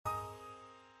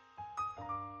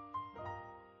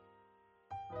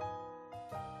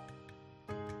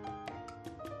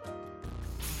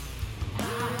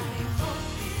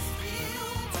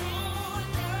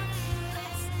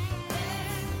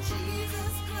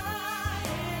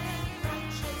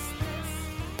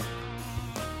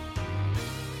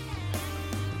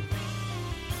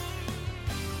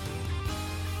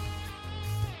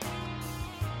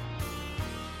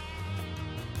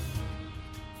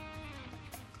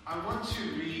I want to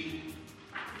read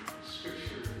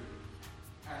scripture,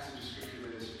 a passage of scripture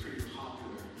that is pretty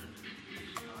popular.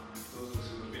 Those of us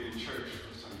who have been in church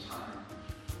for some time,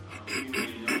 we may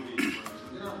know these words.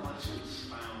 And then I want to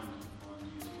expound on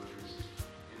these words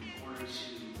in order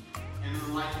to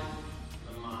enlighten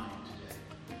the mind today.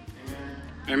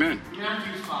 Amen? Amen.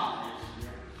 Matthew 5,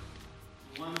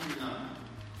 1 through 9.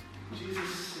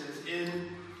 Jesus says, in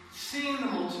seeing the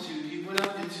multitude, he went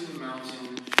up into the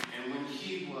mountain, and when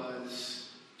he was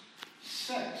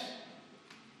set,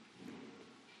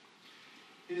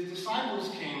 his disciples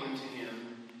came unto him,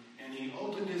 and he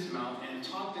opened his mouth and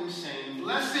taught them, saying,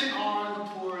 Blessed are the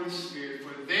poor in spirit,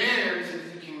 for theirs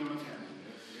is the kingdom of heaven.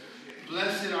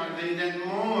 Blessed are they that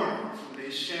mourn, for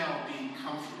they shall be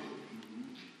comforted.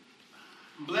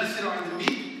 Blessed are the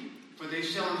meek, for they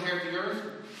shall inherit the earth.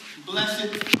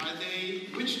 Blessed are they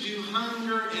which do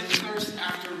hunger and thirst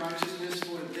after righteousness,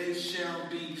 for they shall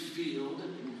be filled.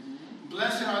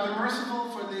 Blessed are the merciful,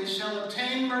 for they shall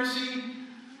obtain mercy.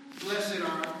 Blessed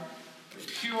are the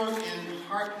pure in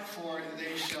heart, for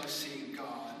they shall see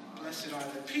God. Blessed are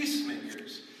the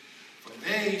peacemakers, for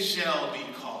they shall be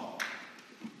called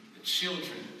the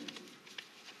children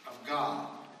of God.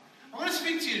 I want to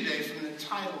speak to you today from the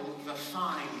title, The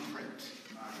Fine Print.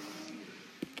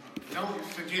 Don't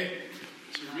forget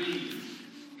to read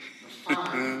the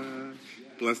fine.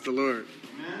 Bless the Lord.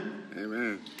 Amen?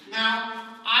 Amen.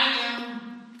 Now, I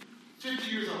am 50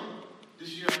 years old. This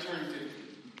year I turned 50.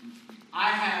 I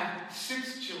have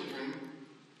 6 children.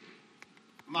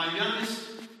 My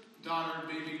youngest daughter,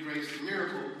 baby Grace, the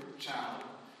miracle child,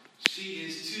 she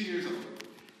is 2 years old.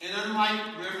 And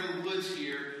unlike Reverend Woods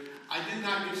here, I did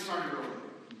not get started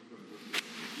early.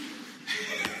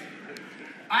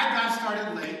 I got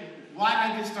started late. Why did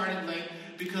I get started late?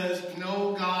 Because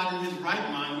no God in his right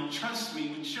mind would trust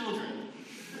me with children,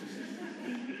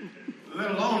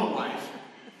 let alone a wife,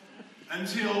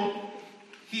 until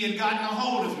he had gotten a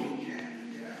hold of me.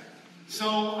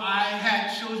 So I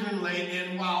had children late,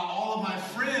 and while all of my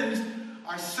friends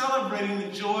are celebrating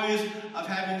the joys of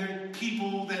having their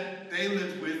people that they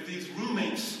live with, these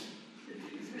roommates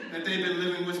that they've been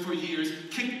living with for years,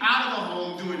 kicked out of the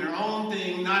home, doing their own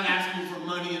thing, not asking for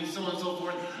money, and so on and so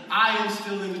forth, I am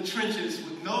still in the trenches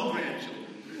with no grandchildren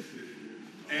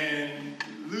and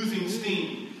losing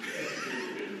steam.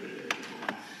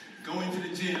 Going to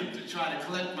the gym to try to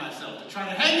collect myself, to try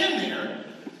to hang in there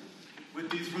with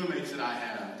these roommates that I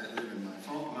have that live in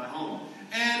my home.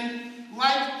 And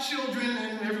like children,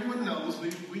 and everyone knows,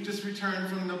 we just returned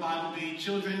from the Bible Bee.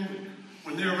 Children,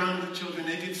 when they're around the children,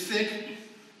 they get sick.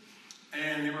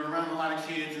 And they were around a lot of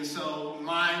kids. And so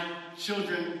my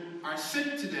children are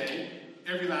sick today,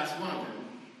 every last one of them.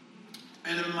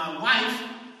 And then my wife,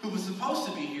 who was supposed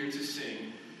to be here to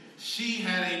sing, she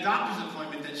had a doctor's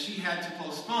appointment that she had to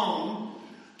postpone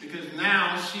because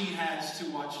now she has to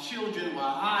watch children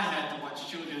while I had to watch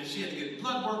children. And she had to get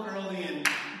blood work early, and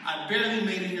I barely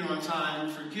made it here on time.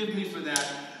 Forgive me for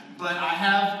that. But I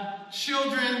have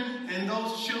children, and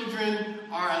those children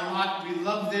are a lot. We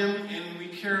love them, and we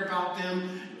care about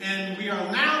them. And we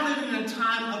are now living in a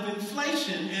time of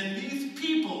inflation, and these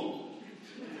people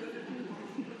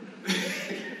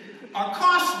are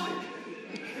costly.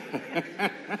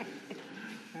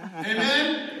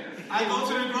 Amen? I go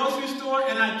to the grocery store,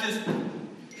 and I just...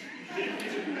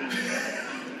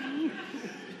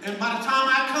 And by the time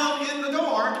I come in the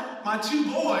door, my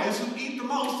 2 boys who eat the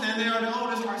most, and they are the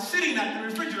oldest, are sitting at the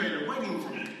refrigerator waiting for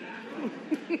me.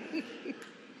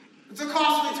 It's a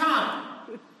costly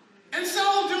time. And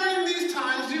so during these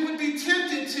times, you would be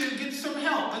tempted to get some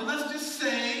help. And let's just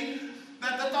say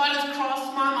that the thought has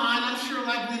crossed my mind, I'm sure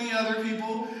like many other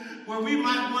people, where we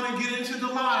might want to get into the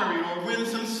lottery or win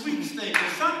some sweepstakes, or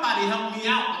somebody help me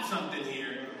out with something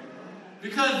here.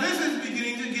 Because this is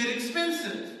beginning to get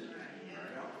expensive.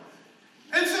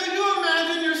 And so you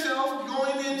imagine yourself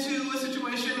going into a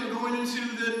situation or going into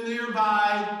the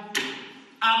nearby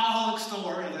alcoholic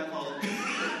store, as I call it,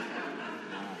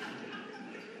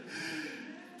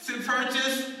 to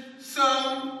purchase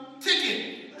some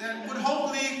ticket that would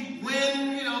hopefully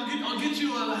win, get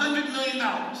you $100 million.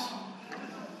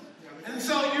 And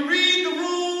so you read the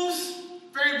rules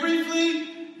very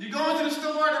briefly. You go into the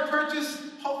store to purchase,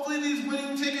 hopefully, these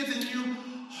winning tickets, and you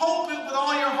hope it with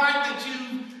all your heart that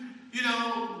you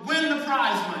win the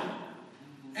prize money.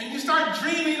 And you start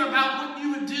dreaming about what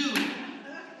you would do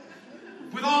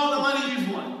with all the money you've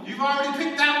won. You've already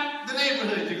picked out the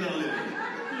neighborhood you're going to live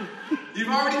in. You've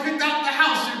already picked out the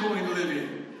house you're going to live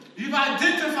in. You've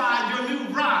identified your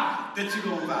new ride that you're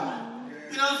going to buy.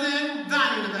 You know what I'm saying?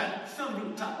 Diamond in the back,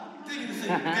 sunroof top, digging the city,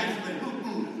 gangster.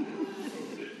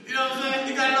 You know what I'm saying?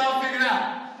 You got it all figured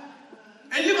out.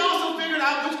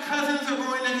 cousins are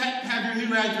going to have your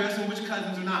new address and which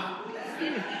cousins are not.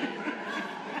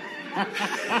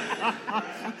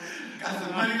 Got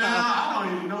some money now? I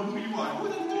don't even know who you are. Who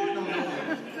don't know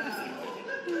that?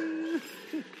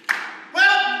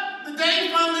 Well, the day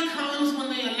finally comes when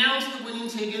they announce the winning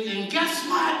ticket, and guess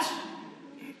what?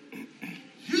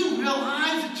 You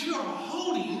realize that you are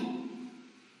holding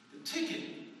the ticket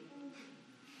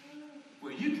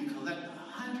where you can collect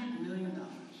 $100 million.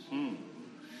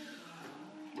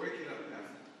 Break it up,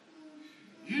 Pastor.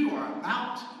 You are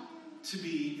about to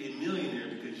be a millionaire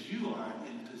because you are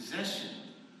in possession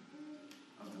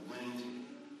of the winning ticket.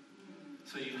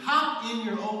 So you hop in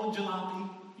your old jalopy.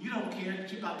 You don't care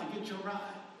that you're about to get your ride.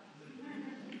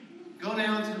 Go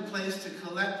down to the place to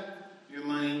collect your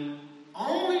money,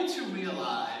 only to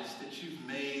realize that you've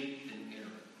made an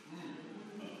error.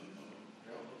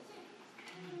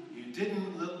 You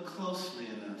didn't look closely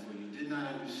enough, or you did not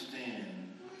understand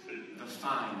the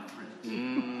fine print.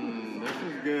 This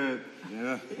is good.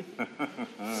 Yeah.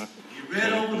 You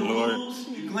read over the rules,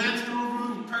 you glanced over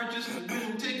them, you purchased the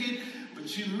winning ticket,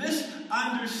 but you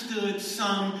misunderstood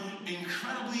some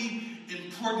incredibly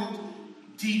important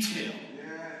detail.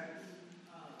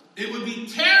 It would be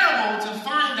terrible to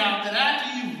find out that after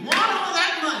you won all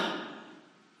that money,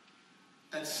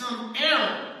 that some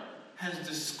error has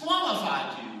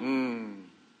disqualified you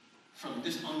from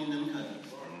disowning them cousins.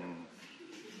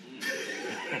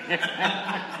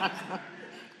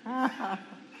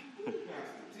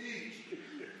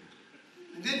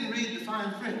 You didn't read the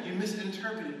fine print. You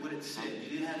misinterpreted what it said.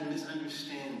 You had a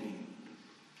misunderstanding.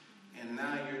 And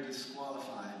now you're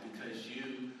disqualified because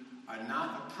you are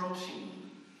not approaching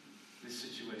this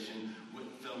situation with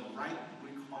the right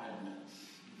requirements.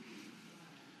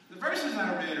 The verses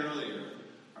I read earlier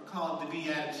are called the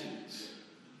Beatitudes.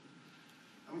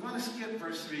 I'm going to skip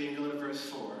verse 3 and go to verse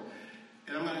 4.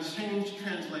 And I'm going to change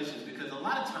translations because a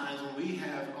lot of times when we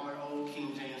have our old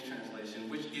King James translation,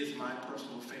 which is my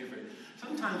personal favorite,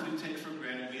 sometimes we take for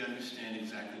granted we understand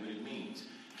exactly what it means.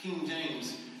 King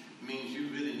James means you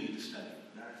really need to study.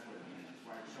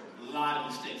 A lot of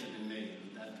mistakes have been made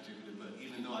with that particular book,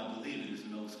 even though I believe it is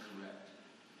most correct.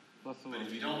 But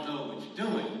if you don't know what you're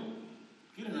doing,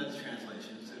 get another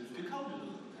translation so be coded a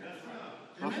little.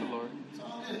 Bless the Lord. It's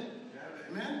all good.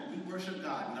 Amen? We worship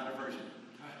God, not a version.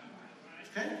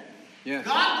 Okay? Yes.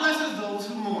 God blesses those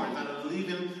who mourn. Out of the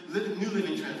New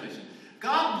Living Translation.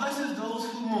 God blesses those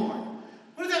who mourn.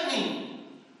 What does that mean?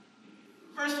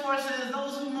 Verse 4 says,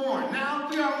 those who mourn. Now,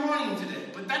 we are mourning today,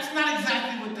 but that's not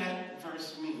exactly what that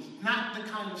verse means. Not the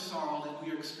kind of sorrow that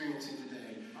we are experiencing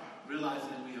today, realizing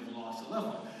that we have lost a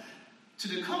loved one. To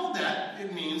decode that,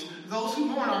 it means those who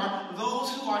mourn are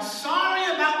those who are sorry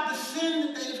about the sin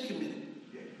that they have committed.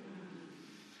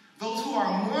 Those who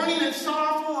are mourning and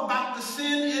sorrowful about the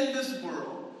sin in this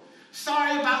world.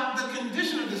 Sorry about the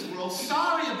condition of this world.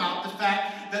 Sorry about the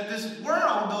fact that this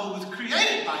world, though it was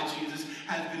created by Jesus,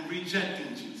 has been rejecting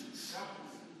Jesus.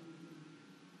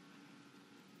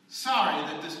 Sorry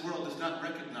that this world does not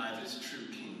recognize its true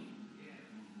King.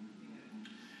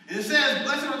 And it says,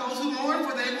 blessed are those who mourn,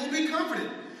 for they will be comforted.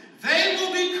 They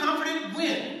will be comforted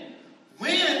when?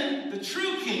 When the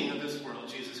true King of this world,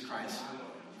 Jesus Christ,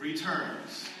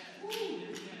 returns.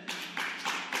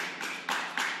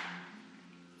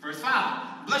 Verse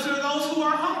 5, blessed are those who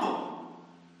are humble.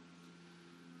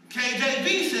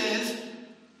 KJV says,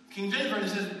 King James Version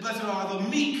says, blessed are the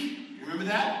meek. You remember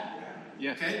that?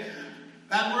 Yes. Okay?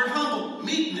 That word humble,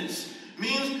 meekness,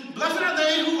 means blessed are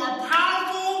they who are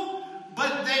powerful,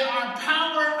 but they are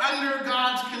power under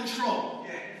God's control.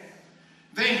 Yes.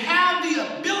 They have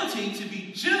the ability to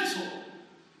be gentle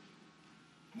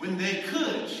when they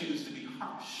could choose to be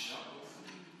harsh.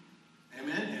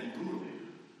 Amen? And brutal.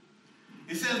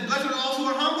 It says, blessed are those who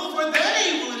are humble, for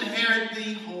they will inherit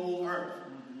the whole earth.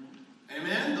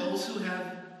 Amen? Those who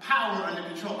have power under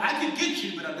control. I could get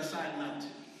you, but I decide not to.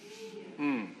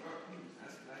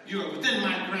 You are within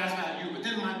my grasp. You're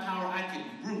within my power. I could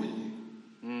ruin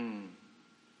you.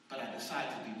 But I decide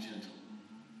to be gentle.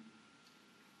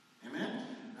 Amen?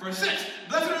 Verse 6.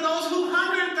 Blessed are those who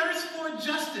hunger and thirst for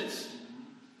justice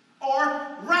or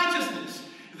righteousness.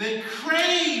 They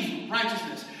crave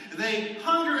righteousness. They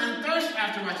hunger and thirst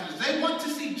after righteousness. They want to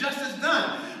see justice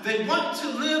done. They want to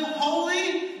live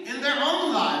holy in their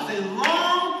own lives. They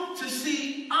long to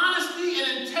see honesty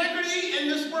and integrity in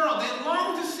this world. They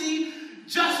long to see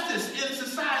justice in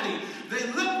society. They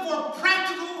look for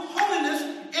practical holiness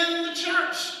in the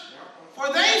church. For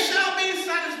they shall be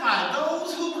satisfied,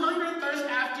 those who hunger and thirst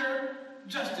after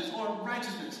justice or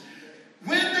righteousness.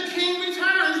 When the King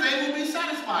returns, they will be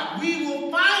satisfied. We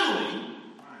will finally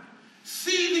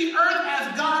see the earth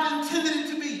as God intended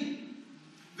it to be.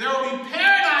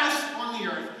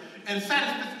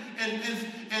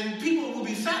 and people will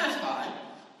be satisfaction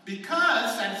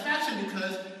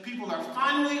because people are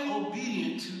finally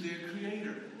obedient to their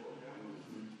Creator.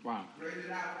 Wow.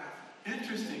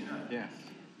 Interesting, huh? Yes.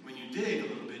 When you dig a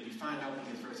little bit, you find out what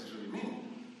these verses really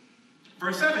mean.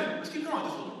 Verse 7, let's keep going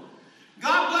just a little.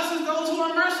 God blesses those who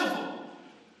are merciful,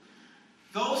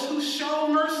 those who show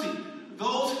mercy,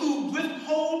 those who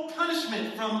withhold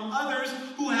punishment from others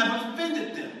who have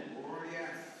offended them.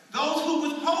 Those who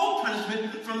withhold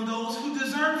punishment from those who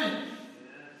deserve it.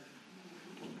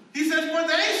 He says, for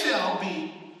they shall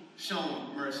be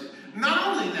shown mercy. Not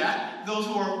only that, those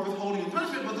who are withholding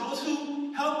punishment, but those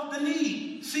who help the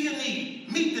need, see a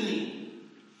need, meet the need.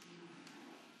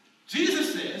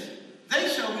 Jesus says they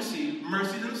shall receive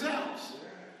mercy themselves.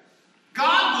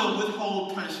 God will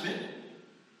withhold punishment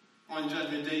on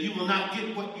Judgment Day. You will not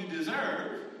get what you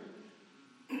deserve.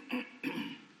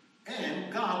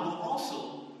 And God will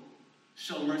also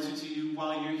show mercy to you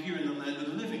while you're here in the land of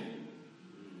the living.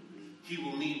 He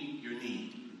will meet your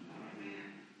need.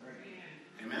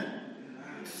 Amen?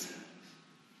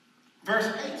 Verse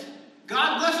 8.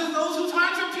 God blesses those whose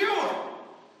hearts are pure.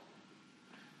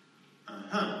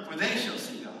 For they shall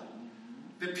see God.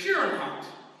 The pure in heart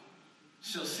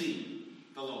shall see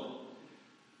the Lord.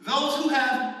 Those who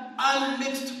have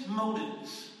unmixed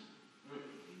motives.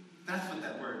 That's what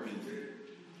that word means.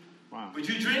 Wow. Would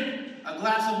you drink a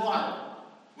glass of water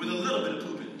with a little bit of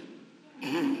poop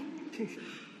in it?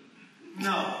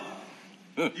 No.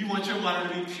 You want your water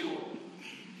to be pure.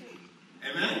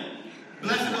 Amen?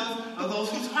 Blessed are those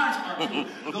whose hearts are pure.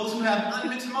 Those who have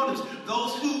unmixed motives.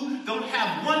 Those who don't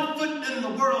have one foot in the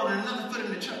world and another foot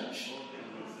in the church.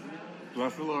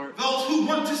 Bless the Lord. Those who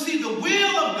want to see the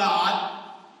will of God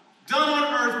done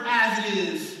on earth as it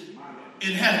is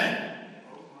in heaven.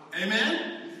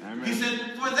 Amen? Amen. He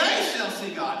said, for they shall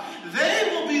see God. They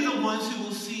will be the ones who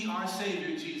will see our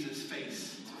Savior Jesus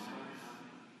face to face.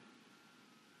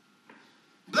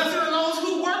 Blessed are those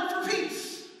who work for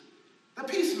peace. The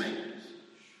peacemakers.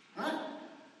 Right?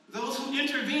 Those who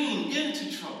intervene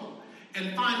into trouble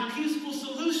and find peaceful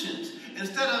solutions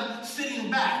instead of sitting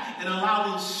back and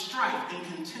allowing strife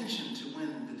and contention to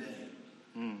win the day.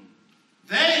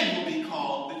 They will be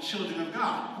called the children of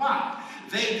God. Why?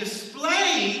 They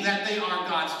display that they are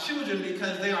God's children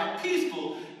because they are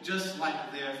peaceful just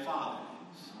like their father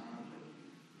is.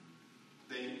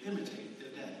 They imitate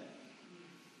their dad.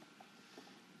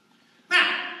 Now,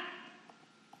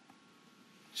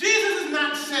 Jesus is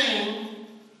not saying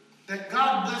that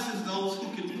God blesses those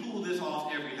who can pull this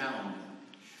off every now and then.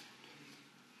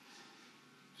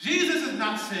 Jesus is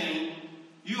not saying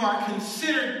you are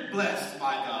considered blessed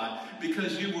by God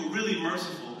because you were really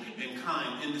merciful and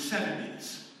kind in the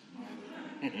 70s.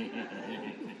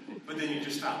 But then you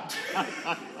just stopped.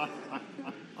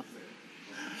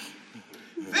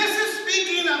 This is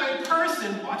speaking of a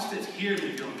person, watch this, hear me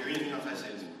if you don't hear anything else I say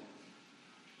to you.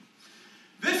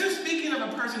 This is speaking of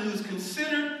a person who's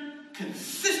considered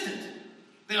consistent.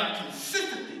 They are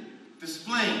consistently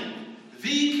displaying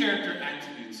the character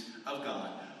attributes of God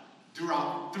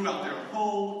throughout their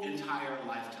whole entire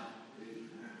lifetime.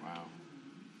 Wow.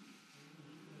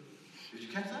 Did you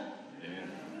catch that? Yeah.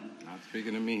 Not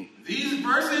speaking to me. These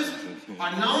verses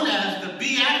are known as the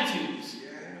Beatitudes.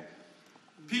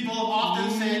 People have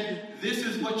often said, this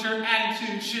is what your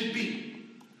attitude should be.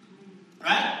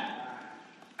 Right?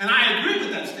 And I agree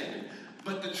with that statement.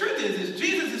 But the truth is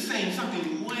Jesus is saying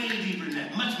something way deeper than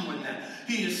that, much more than that.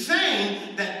 He is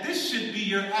saying that this should be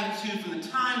your attitude from the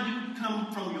time you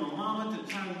come from your mama to the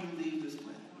time you leave this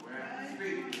planet.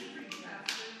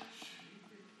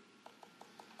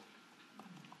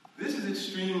 This is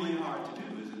extremely hard to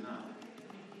do, is it not?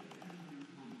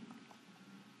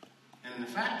 And the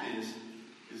fact is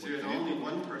there's only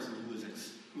one person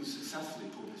who successfully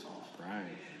pulled this off.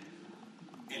 Right.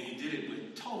 And he did it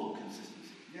with total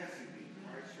consistency. Yes, indeed.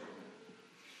 Right,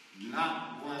 sure.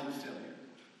 Not one failure.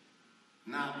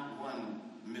 Not one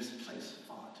misplaced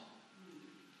thought.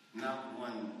 Not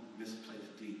one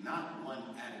misplaced deed. Not one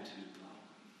attitude problem.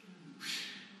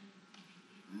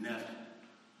 Never.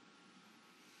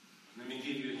 Let me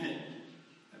give you a hint.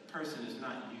 That person is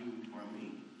not you or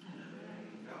me.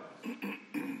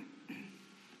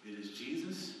 It is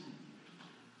Jesus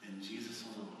and Jesus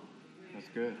alone. That's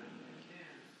good.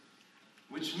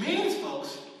 Which means,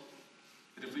 folks,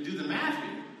 that if we do the math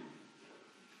here,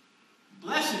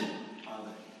 blessed are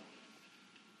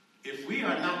they. If we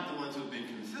are not the ones who have been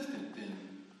consistent, then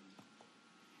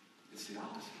it's the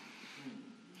opposite.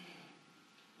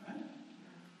 Right?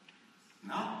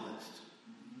 Not blessed.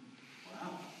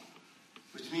 Wow.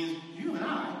 Which means you and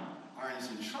I are in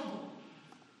some trouble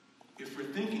if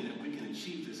we're thinking that we can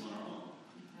achieve this on our own.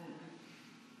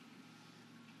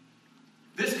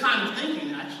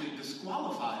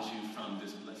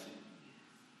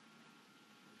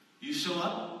 show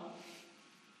up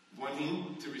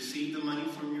wanting to receive the money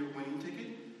from your winning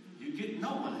ticket, you get no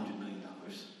 $100 million.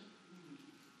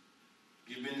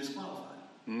 You've been disqualified.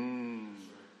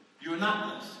 You are not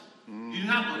blessed. You do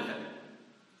not go to heaven.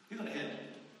 You go to hell.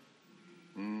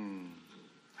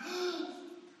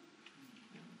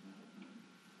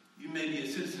 You may be a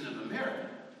citizen of America,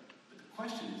 but the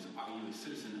question is, are you a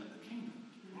citizen of the kingdom?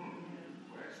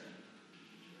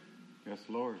 Yes,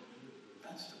 Lord.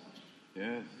 That's the question.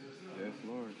 Yes. Yes,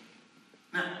 Lord.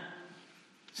 Now,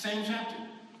 same chapter,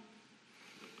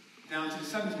 down to the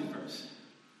 17th verse.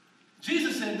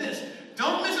 Jesus said this,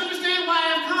 "Don't misunderstand why I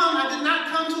have come. I did not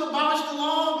come to abolish the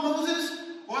law of Moses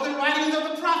or the writings of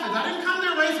the prophets. I didn't come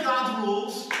to erase God's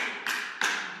rules.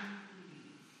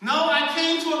 No, I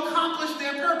came to accomplish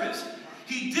their purpose."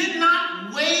 He did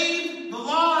not wave the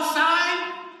law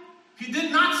aside. He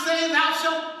did not say, "Thou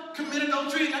shalt commit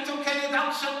adultery, that's okay.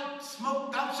 Thou shalt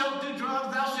smoke, thou shalt do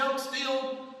drugs, thou shalt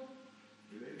steal."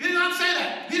 He did not say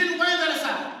that. He didn't wave that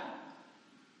aside.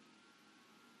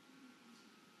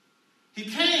 He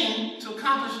came to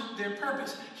accomplish their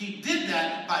purpose. He did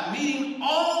that by meeting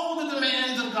all the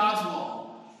demands of God's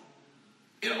law.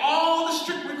 In all the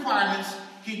strict requirements,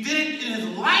 he did it in his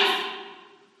life,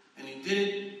 and he did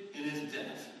it in his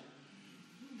death.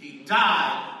 He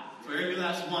died for every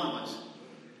last one of us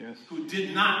who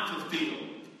did not fulfill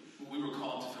what we were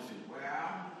called to fulfill.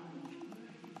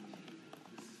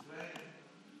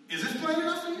 Is this plain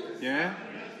enough for you? Yeah.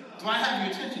 Do I have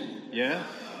your attention? Yes.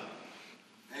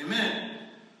 Amen.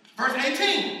 Verse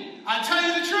 18. "I tell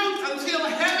you the truth, until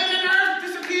heaven and earth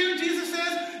disappear," Jesus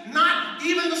says, "not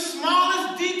even the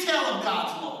smallest detail of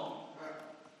God's law.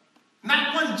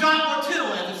 Not one jot or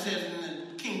tittle," as it says in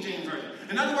the King James Version.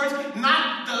 In other words,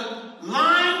 not the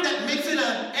line that makes it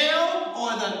an L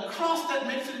or the cross that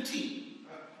makes it a T.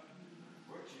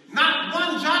 Not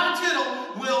one jot or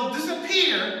tittle will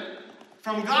disappear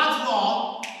from God's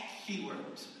law,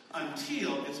 keywords,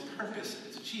 until its purpose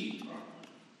is achieved.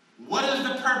 What is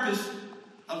the purpose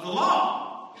of the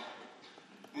law?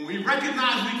 When we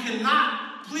recognize we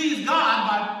cannot please God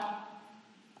by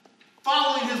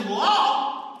following his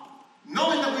law,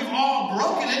 knowing that we've all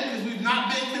broken it because we've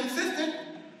not been consistent,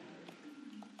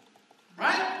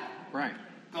 right? Right.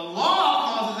 The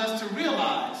law causes us to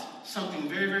realize something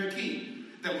very, very key,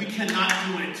 that we cannot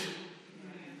do it.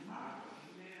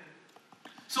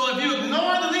 So if you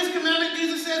ignore the least commandment,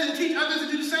 Jesus says, and teach others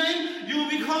to do the same, you will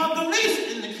be called the least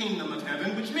in the kingdom of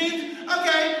heaven, which means,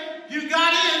 okay, you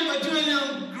got in, but you're in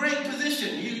a great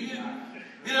position.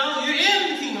 You're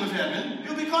in the kingdom of heaven.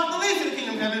 You'll be called the least in the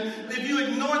kingdom of heaven if you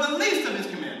ignore the least of his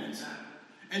commandments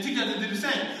and teach others to do the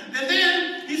same. And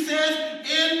then he says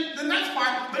in the next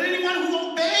part, "But anyone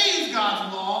who obeys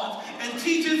God's law and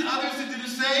teaches others to do the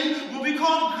same will be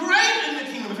called great in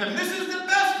the kingdom of heaven." This is the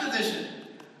best position.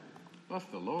 Bless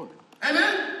the Lord.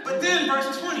 Amen? But then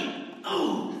verse 20.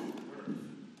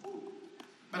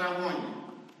 But I warn you,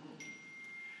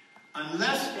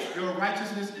 unless your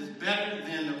righteousness is better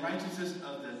than the righteousness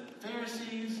of the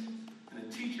Pharisees and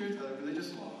the teachers of the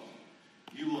religious law,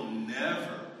 you will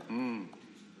never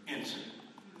enter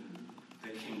the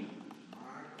kingdom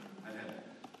of heaven.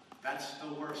 That's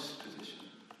the worst position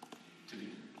to be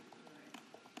in.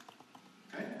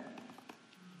 Okay?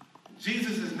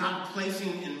 Jesus is not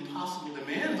placing impossible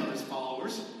demands on his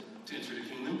followers to enter the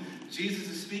kingdom. Jesus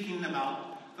is speaking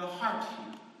about the heart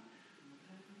here.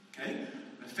 Okay?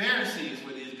 The Pharisees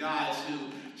were these guys who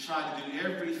tried to do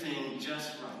everything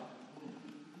just right.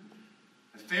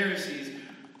 The Pharisees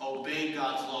obeyed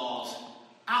God's laws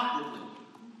outwardly,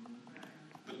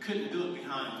 but couldn't do it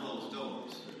behind closed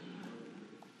doors.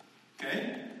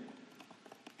 Okay?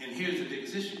 And here's the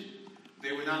biggest issue.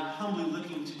 They were not humbly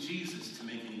looking to Jesus to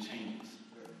make any changes.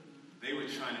 They were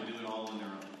trying to do it all on their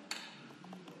own.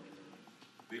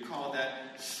 We call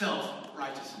that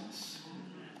self-righteousness.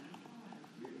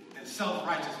 And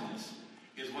self-righteousness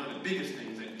is one of the biggest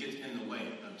things that gets in the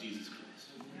way of Jesus Christ.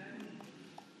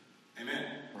 Amen.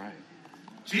 Right.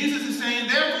 Jesus is saying,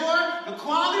 therefore, the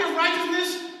quality of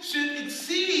righteousness should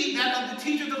exceed that of the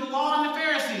teachers of the law and the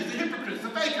Pharisees, the hypocrites, the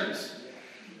fakers,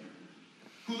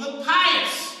 who look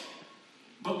pious,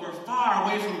 but were far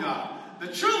away from God. The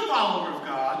true follower of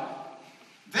God,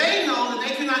 they know that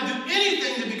they cannot do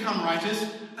anything to become righteous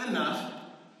enough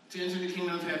to enter the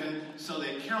kingdom of heaven, so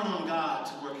they count on God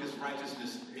to work his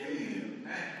righteousness in them.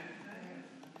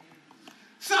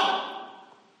 So,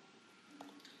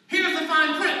 here's the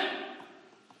fine print.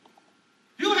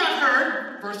 You have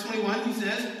heard, verse 21, he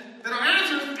says, that our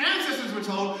ancestors were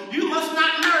told, you must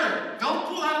not murder. Don't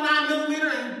pull out a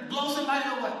 9mm and blow somebody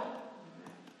away.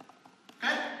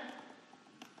 Okay?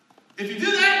 If you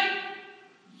do that,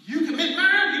 you commit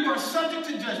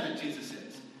to judgment, Jesus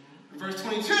says. In verse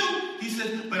 22, he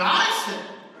says, but I say,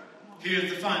 here's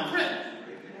the fine print.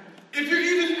 If you're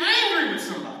even angry with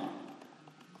somebody,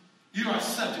 you are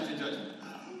subject to judgment.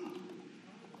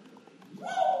 Woo!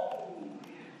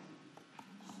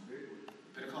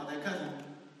 Better call that cousin.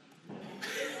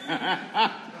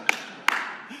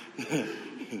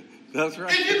 That's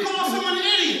right. If you call someone an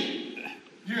idiot,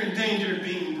 you're in danger of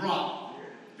being brought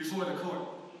before the court.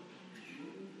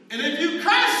 And if you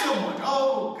curse someone,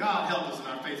 oh, God help us in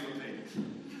our Facebook pages.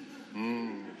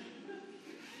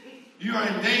 You are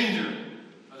in danger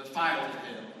of the fires of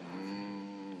hell.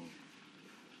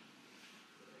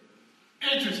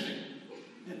 Interesting.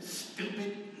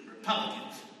 Stupid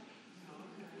Republicans.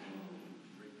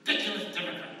 Ridiculous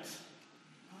Democrats.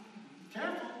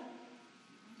 Careful.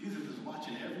 Jesus is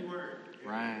watching every word.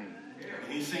 Right.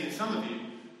 And he's saying some of you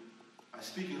are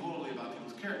speaking horribly about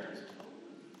people's characters.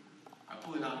 Are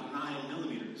pulling out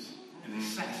 9mm and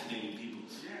assassinating people.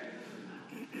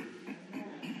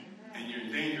 And you're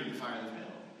in danger of the fire of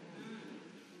hell.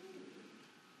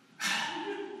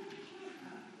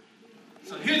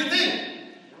 So here's the thing.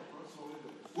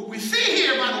 What we see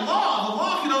here by the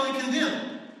law can only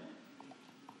condemn.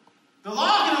 The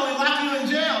law can only lock you in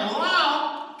jail. The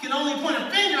law can only point a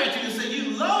finger at you and say,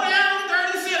 you low down,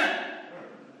 dirty sinner.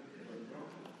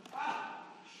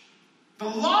 The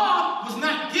law was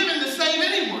not given to save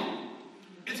anyone.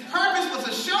 Its purpose was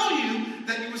to show you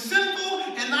that you were sinful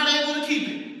and not able to keep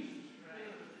it.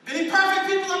 Any perfect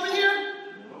people up in here?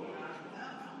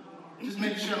 Just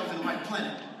make sure I was in the right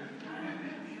planet.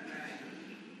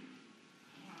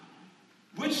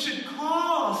 Which should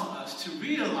cause us to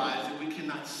realize that we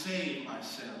cannot save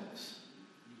ourselves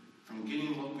from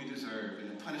getting what we deserve and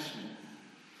the punishment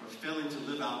for failing to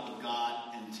live out what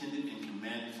God intended and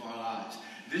commanded for our lives.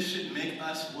 This should make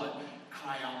us what?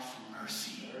 Cry out for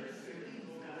mercy.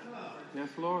 Yes,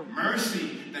 Lord.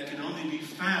 Mercy that can only be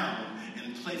found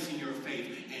in placing your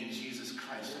faith in Jesus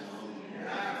Christ alone.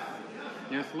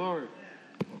 Yes, Lord.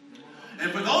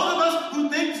 And for those of us who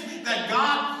think that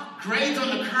God grades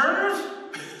on the curve,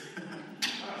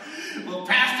 well,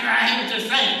 Pastor, I hear what you're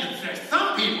saying, because there's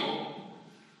some people,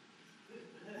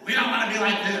 we don't want to be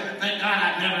like them. Thank God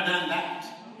I've never done that.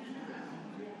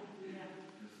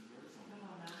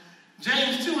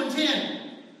 James 2:10.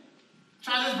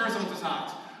 Try this verse on the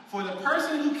sides. For the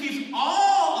person who keeps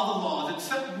all of the laws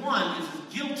except one is as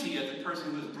guilty as the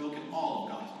person who has broken all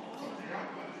of God's laws.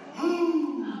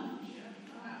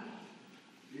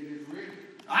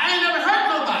 I ain't never hurt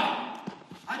nobody.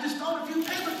 I just stole a few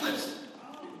paper clips.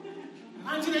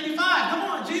 1985. Come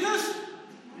on, Jesus.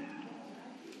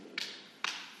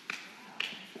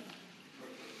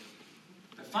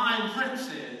 The fine print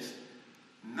says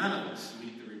none of us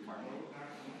meet the requirement.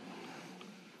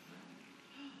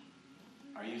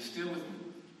 Are you still with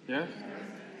me? Yes.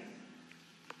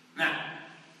 Now,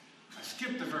 I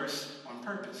skipped the verse on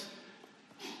purpose.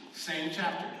 Same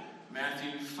chapter,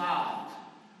 Matthew 5.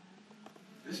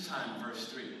 This time, verse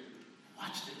 3.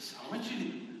 Watch this. I want you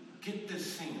to get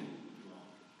this scene.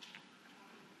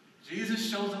 Jesus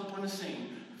shows up on the scene.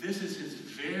 This is his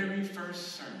very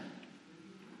first sermon.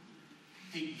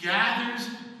 He gathers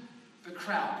the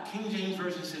crowd. King James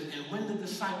Version says, and when the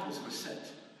disciples were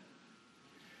set.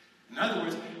 In other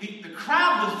words, the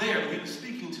crowd was there, but he was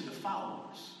speaking to the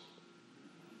followers.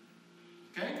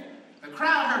 Okay? The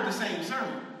crowd heard the same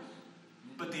sermon,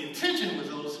 but the intention was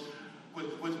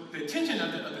the intention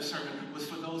of the sermon was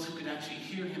for those who could actually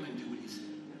hear him and do what he said.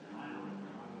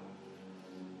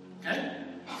 Okay?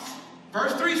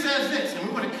 Verse 3 says this, and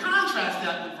we want to contrast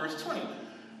that with verse 20.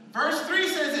 Verse 3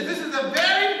 says this. This is the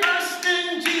very first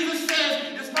thing Jesus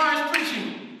says as far as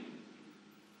preaching.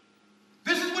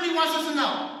 This is what he wants us to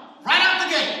know. Right out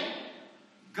the gate.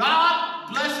 God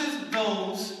blesses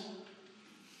those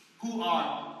who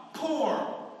are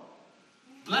poor.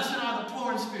 Blessed are the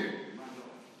poor in spirit.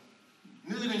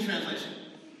 New Living Translation.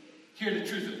 Hear the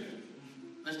truth of it.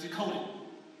 Let's decode it.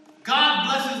 God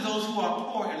blesses those who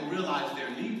are poor and realize their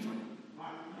need for him.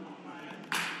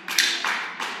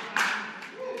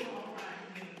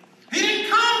 He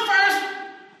didn't come first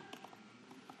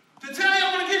to tell you,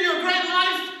 I want to give you a great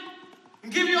life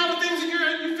and give you all the things that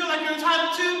you feel like you're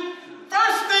entitled to.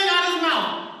 First thing out of his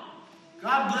mouth,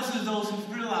 God blesses those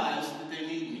who realize that they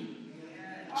need me.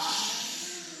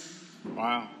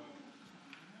 Wow.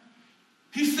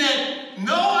 He said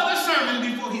no other sermon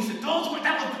before he said those were,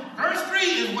 that was verse 3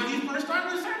 is when he first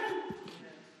started the sermon.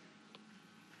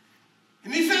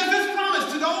 And he says this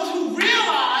promise to those who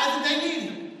realize that they need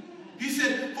him. He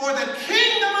said, for the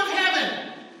kingdom of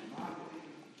heaven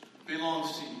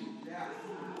belongs to you.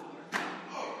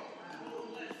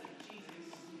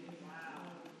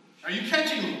 Are you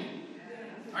catching me?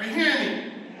 Are you hearing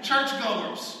me?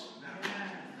 Churchgoers.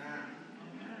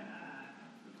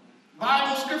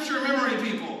 Bible scripture memory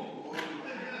people.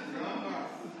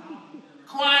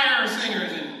 Choir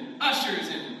singers and ushers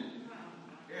and,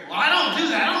 well, I don't do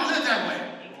that. I don't live that way.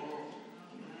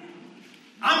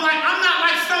 I'm not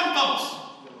like some folks.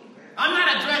 I'm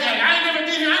not a drug addict. I ain't never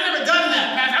been here. I ain't never done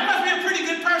that, Pastor. I must be a pretty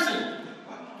good person.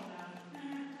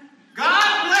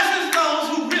 God blesses those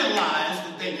who realize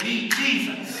that they need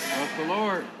Jesus. That's the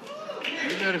Lord.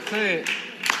 You better say it.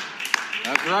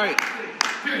 That's right.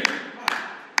 Period.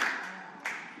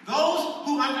 Those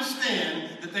who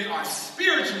understand that they are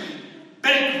spiritually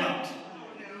bankrupt.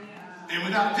 And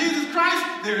without Jesus Christ,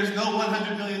 there is no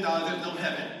 $100 million. There's no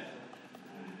heaven.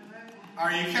 Are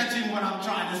you catching what I'm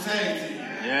trying to say to you?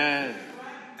 Yes.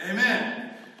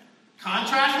 Amen.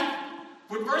 Contrast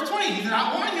with verse 20. He said,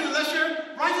 I warn you, unless your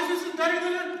righteousness is better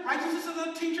than the righteousness of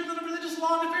the teachers of the religious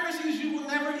law and the Pharisees, you will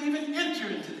never even enter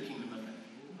into the kingdom of heaven.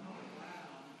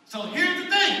 So here's the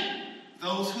thing.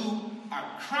 Those who are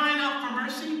crying out for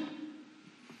mercy,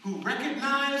 who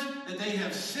recognize that they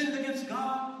have sinned against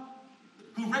God,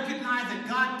 who recognize that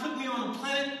God put me on the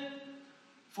planet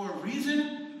for a reason,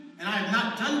 and I have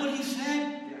not done what he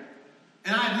said,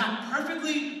 and I have not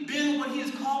perfectly been what he has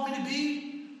called me to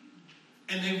be,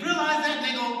 and they realize that, and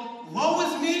they go, woe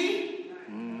is me.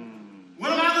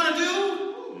 What am I going to do?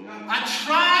 I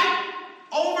tried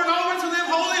over and over to live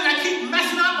holy, and I keep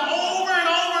messing up over and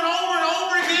over and over and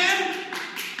over again.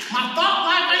 My thought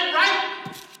life ain't right.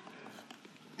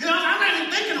 You know, I'm not even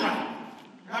thinking right.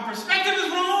 My perspective is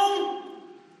wrong.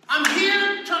 I'm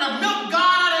here trying to milk God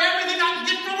out of everything I can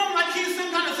get from him like he's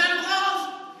some kind of Santa Claus.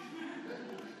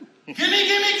 Gimme,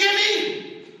 gimme, gimme.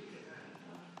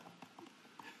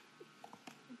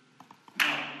 No,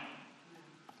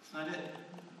 it's not it.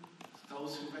 It's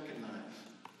those who recognize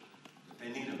that they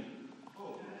need him.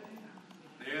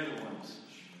 They're the ones.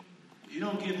 You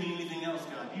don't give me anything else,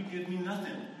 God. You give me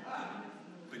nothing.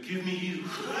 But give me you.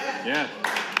 Yes.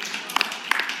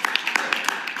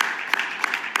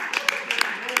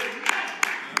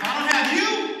 If I don't have you,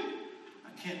 I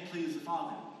can't please the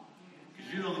Father.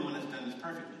 Because you're the only one that's done this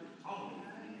perfectly.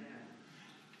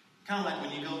 Kind of like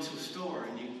when you go to a store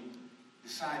and you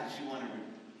decide that you want to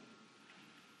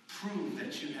prove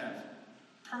that you have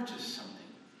purchased something.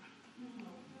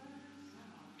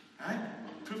 Right?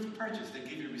 Proof of purchase. They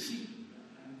give you a receipt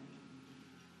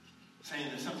saying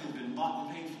that something's been bought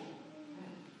and paid for.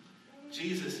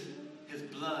 Jesus, his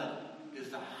blood is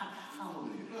the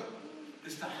hallelujah.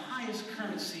 It's the highest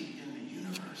currency in the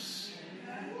universe.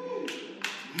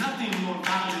 Nothing more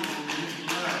valuable than his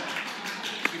blood.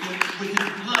 Because with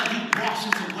his blood, he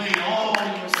washes away all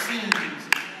your sins.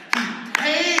 He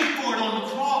paid for it on the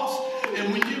cross. And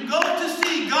when you go to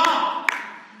see God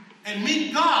and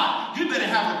meet God, you better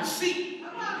have a receipt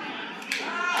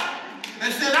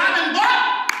that said, I've been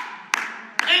bought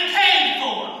and paid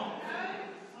for.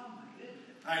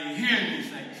 Are you hearing these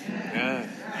things? Yes.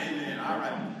 Amen. All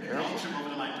right. Don't trip over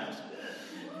the mic, Pastor.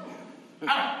 All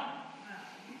right.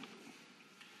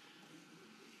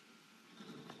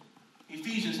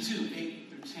 Ephesians 2, 8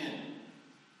 through 10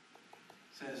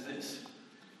 says this.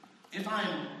 If I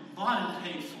am bought and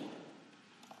paid for,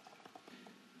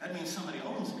 that means somebody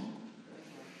owns me.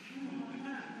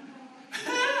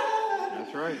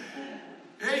 That's right.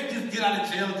 Hey, just get out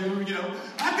of jail, dude. You know,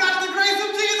 I got the grace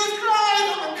of Jesus Christ.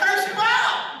 I'm going to curse you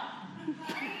out.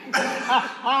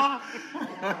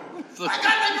 I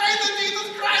got the grace of Jesus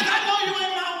Christ. I know you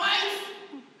ain't my wife.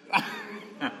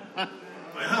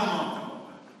 But come on.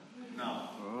 No.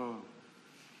 Oh.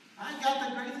 I got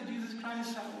the grace of Jesus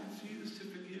Christ. I refuse to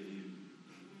forgive you.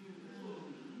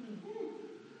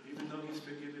 Even though he's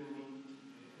forgiven me.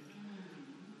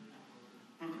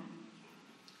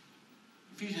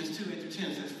 Ephesians 2, 8 through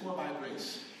 10 says, for by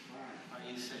grace are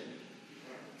ye saved,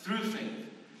 through faith,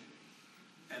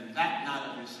 and that not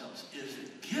of yourselves is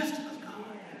the gift of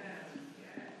God,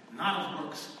 not of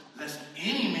works, lest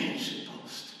any man should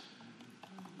boast.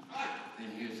 Then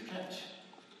here's the catch.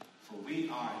 For we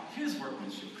are his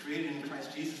workmanship, created in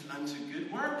Christ Jesus unto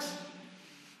good works.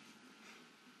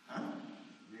 Huh?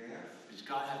 Yes. Which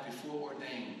God hath before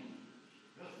ordained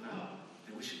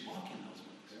that we should walk in those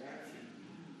works.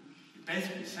 You're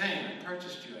basically saying, I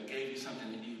purchased you, I gave you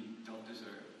something that you don't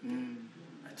deserve.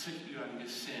 I took you out of your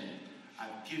sin.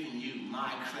 I've given you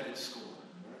my credit score.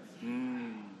 Yeah.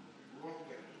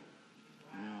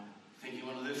 Think you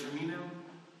want to live for me now?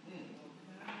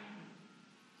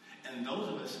 And those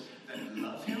of us that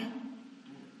love him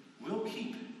will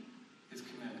keep his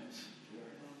commandments.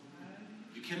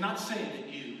 You cannot say that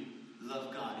you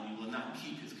love God and you will not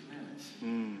keep his commandments.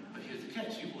 But here's the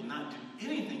catch. You will not do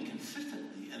anything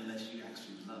consistently unless you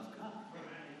actually love God.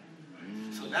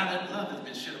 So now that love has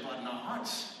been shed abroad in our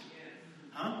hearts.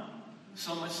 Huh?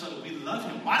 So much so that we love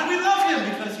him. Why do we love him?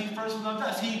 Because he first loved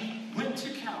us. He went to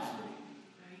Calvary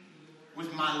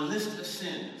with my list of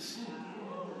sins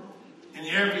and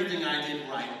everything I did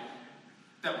right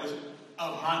that was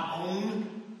of my own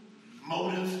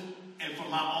motive and for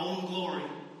my own glory,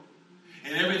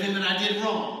 and everything that I did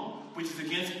wrong, which is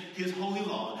against his holy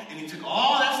law. And he took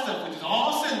all that stuff, which is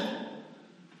all sinful,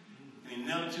 and he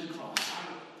nailed it to the cross.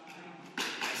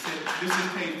 I said, this is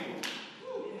paid for.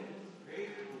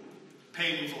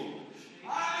 Paid in full.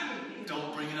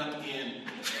 Don't bring it up again.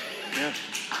 Yeah.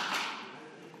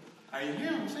 Are you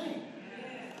hearing what I'm saying?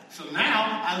 So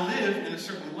now I live in a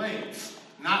certain way,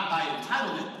 not by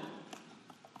entitlement,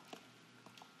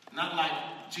 not like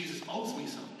Jesus owes me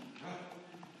something.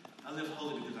 I live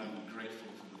holy because I'm grateful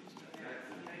for what he's done.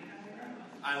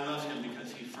 I love him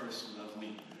because he first loved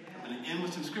me. I'm going to end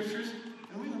with some scriptures,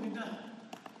 and we're going to be done.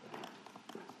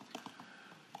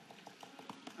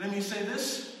 Let me say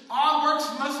this. Our works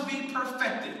must be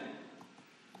perfected.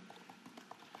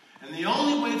 And the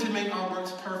only way to make our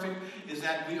works perfect is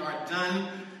that we are done,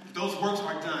 those works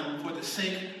are done for the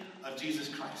sake of Jesus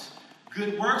Christ.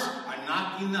 Good works are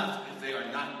not enough if they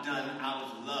are not done out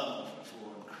of love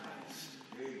for Christ.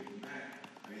 Are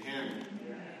you hearing me?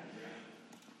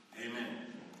 Amen.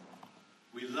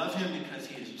 We love him because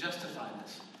he has justified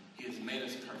us. He has made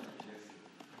us perfect.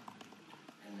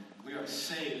 And we are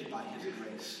saved by his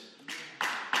grace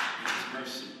and his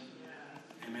mercy.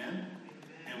 Amen?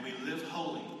 And we live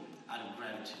holy out of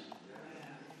gratitude.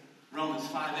 Romans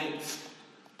 5:8.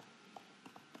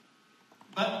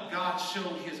 But God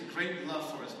showed his great love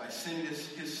for us by sending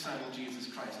his son, Jesus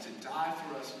Christ, to die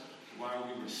for us while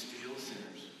we were still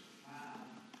sinners.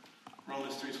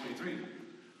 Romans 3:23.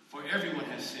 For everyone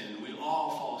has sinned. We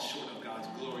all fall short of God's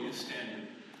glorious standard.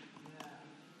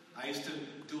 I used to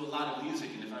do a lot of music,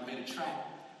 and if I made a track,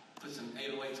 put some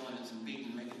 808s on it, some beat,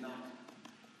 and make it knock.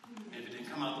 And if it didn't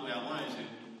come out the way I wanted to,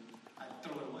 I'd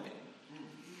throw it away.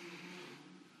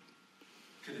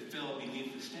 Because it fell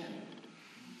beneath the standard.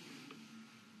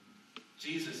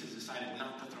 Jesus has decided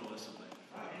not to throw us away.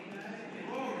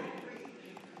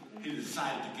 He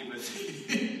decided to give us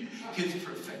his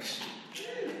perfection.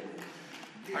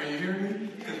 Are you hearing me?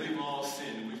 Because we've all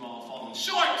sinned and we've all fallen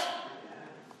short.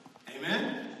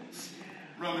 Amen?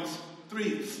 Romans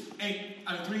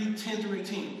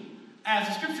 3:10-18. As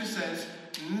the scripture says,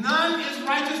 none is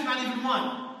righteous, not even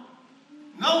one.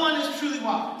 No one is truly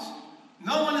wise.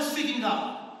 No one is seeking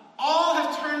God. All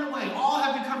have turned away. All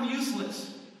have become useless.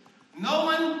 No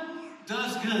one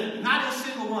does good, not a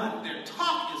single one. Their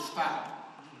talk is foul.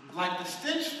 Like the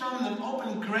stench from the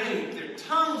open grave, their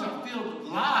tongues are filled with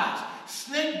lies.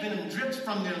 Snake venom drips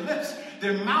from their lips.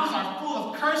 Their mouths are full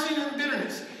of cursing and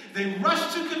bitterness. They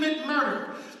rush to commit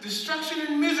murder. Destruction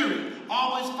and misery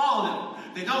always follow them.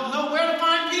 They don't know where to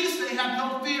find peace. They have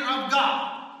no fear of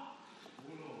God.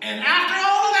 And after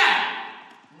all of that,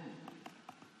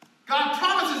 God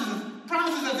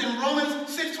promises us in Romans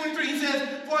 6:23. He says,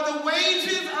 for the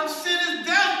wages of sin is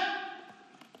death.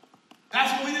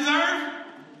 That's what we deserve.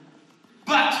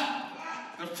 But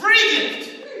the free gift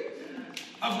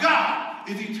of God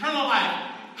is eternal life.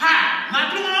 How?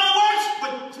 Not through our own works,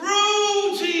 but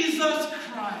through Jesus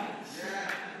Christ.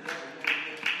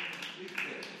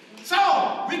 So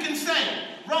we can say,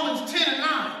 Romans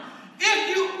 10:9,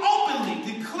 if you openly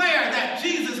declare that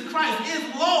Jesus Christ is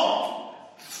Lord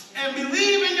and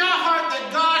believe in your heart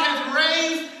that God has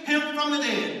raised him from the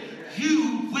dead,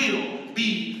 you will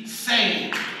be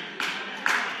saved.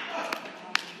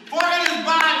 For it is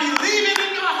by believing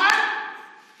in your heart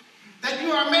that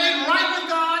you are made right with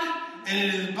God, and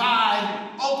it is by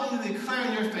openly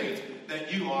declaring your faith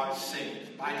that you are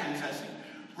saved, by confessing.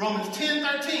 Romans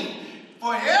 10:13.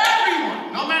 For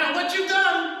everyone, no matter what you've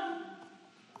done,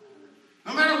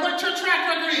 no matter what your track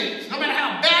record is, no matter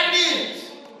how bad it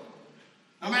is,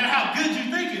 no matter how good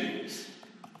you think it is,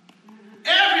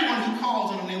 everyone who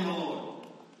calls on the name of the Lord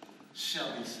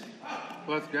shall be saved.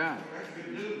 Bless God.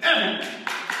 Everyone.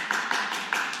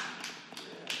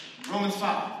 Romans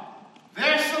 5.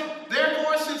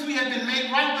 Therefore, since we have been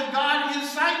made right with God in his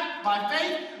sight by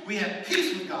faith, we have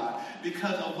peace with God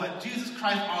because of what Jesus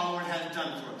Christ our Lord has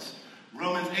done for us.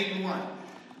 Romans 8:1.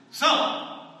 So,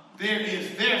 there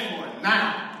is therefore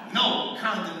now no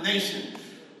condemnation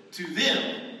to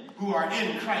them who are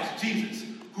in Christ Jesus,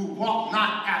 who walk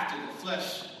not after the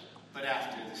flesh, but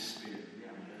after the Spirit.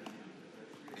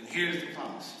 And here's the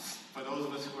promise for those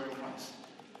of us who are in Christ,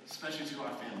 especially to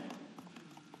our family,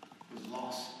 who's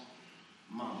lost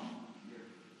mom,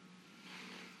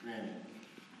 granny,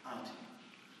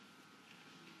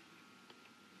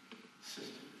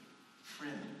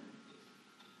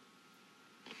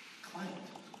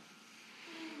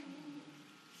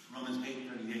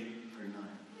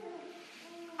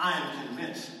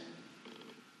 convinced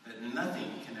that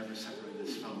nothing can ever separate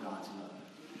us from God's love.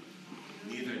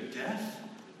 Neither death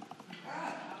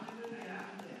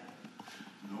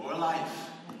nor life,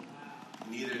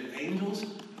 neither angels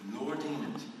nor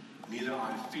demons, neither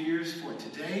our fears for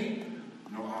today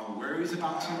nor our worries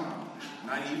about tomorrow,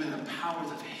 not even the powers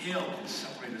of hell can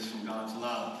separate us from God's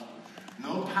love.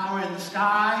 No power in the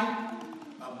sky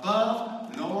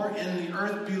above nor in the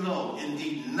earth below.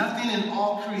 Indeed, nothing in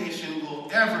all creation will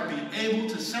ever be able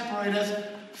to separate us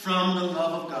from the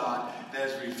love of God that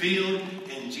is revealed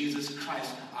in Jesus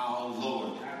Christ our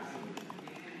Lord.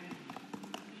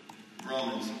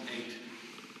 Romans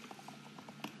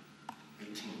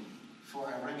 8:18. For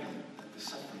I reckon that the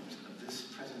sufferings of this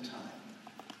present time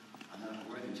are not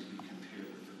worthy to be compared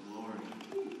with the glory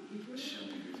which shall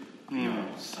be revealed. We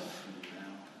are suffering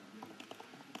now.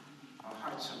 Our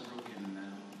hearts are broken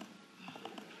now.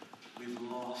 We've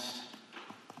lost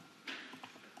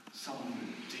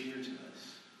someone dear to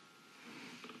us.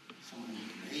 Someone who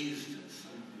raised us.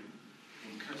 Someone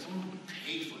who encouraged, someone who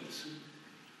paid for us, who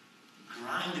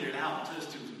grinded it out, put us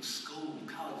through school,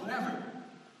 college, whatever.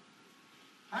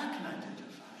 I can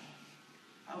identify.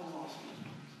 I've lost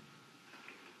one.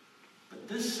 But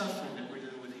this suffering that we're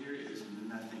dealing with here is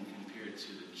nothing compared to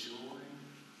the joy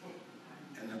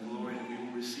and the glory that we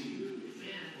will receive.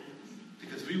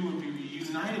 Because we will be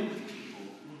reunited with people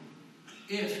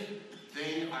if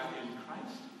they are in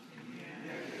Christ.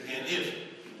 And if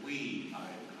we are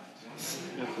in Christ.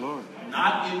 Yes, Lord.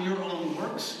 Not in your own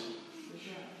works.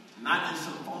 Not in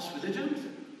some false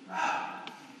religion.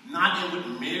 Not in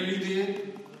what Mary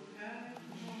did.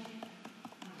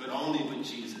 But only what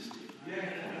Jesus did.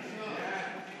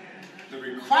 The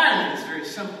requirement is very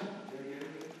simple.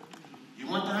 You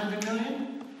want the 100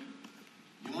 million?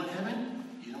 You want heaven?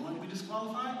 You don't want to be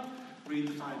disqualified? Read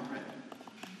the fine print.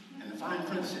 And the fine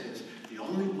print says the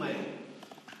only way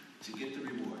to get the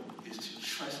reward is to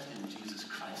trust in Jesus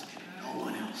Christ and no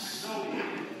one else.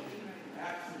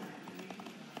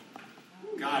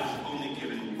 God has only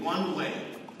given one way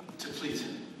to please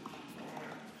him.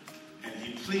 And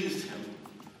he pleased him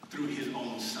through his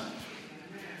own son.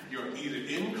 You're either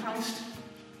in Christ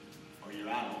or you're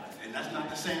out of Christ. And that's not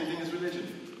the same thing as religion.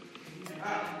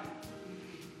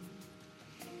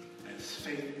 That's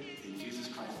faith in Jesus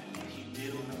Christ and what he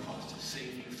did on the cross to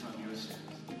save you from your sins.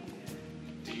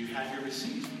 Do you have your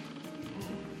receipt?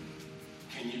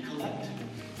 Can you collect?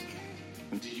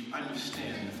 Do you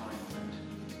understand the fine print?